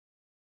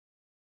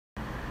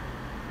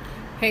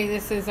Hey,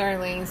 this is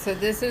Arlene. So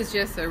this is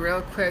just a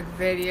real quick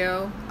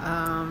video.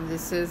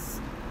 This is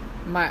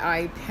my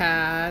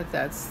iPad.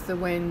 That's the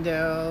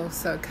window.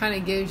 So it kind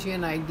of gives you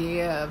an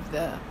idea of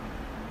the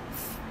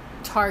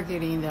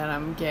targeting that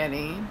I'm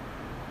getting.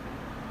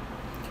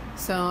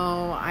 So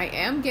I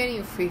am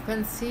getting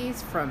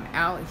frequencies from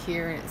out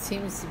here, and it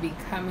seems to be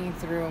coming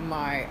through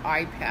my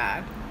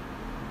iPad,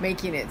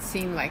 making it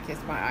seem like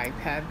it's my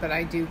iPad, but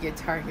I do get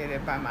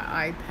targeted by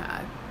my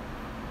iPad.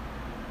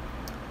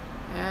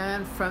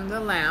 And from the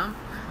lamp.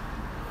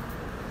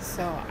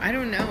 So I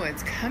don't know,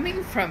 it's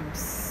coming from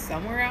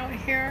somewhere out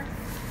here.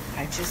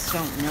 I just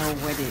don't know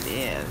what it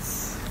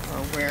is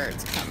or where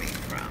it's coming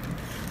from.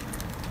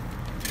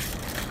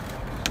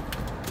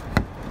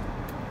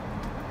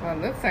 Well,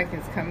 it looks like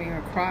it's coming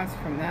across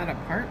from that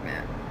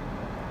apartment,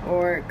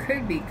 or it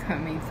could be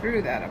coming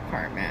through that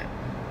apartment,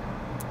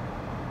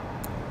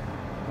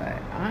 but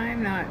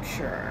I'm not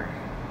sure.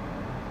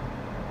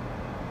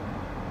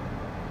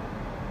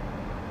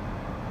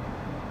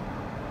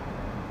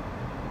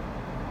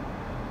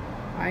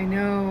 I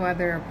know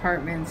other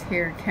apartments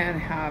here can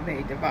have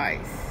a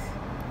device.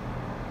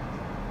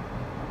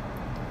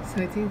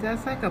 So I think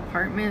that's like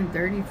apartment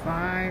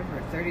 35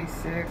 or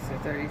 36 or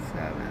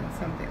 37,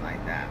 something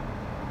like that.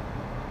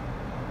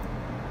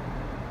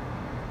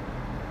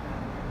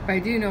 But I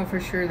do know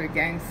for sure they're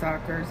gang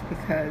stalkers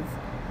because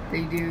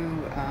they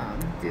do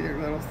their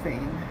little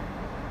thing.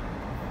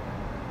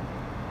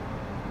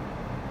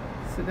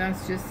 So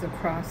that's just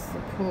across the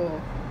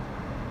pool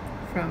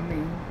from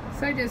me.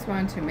 So I just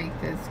wanted to make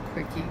this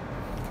quickie.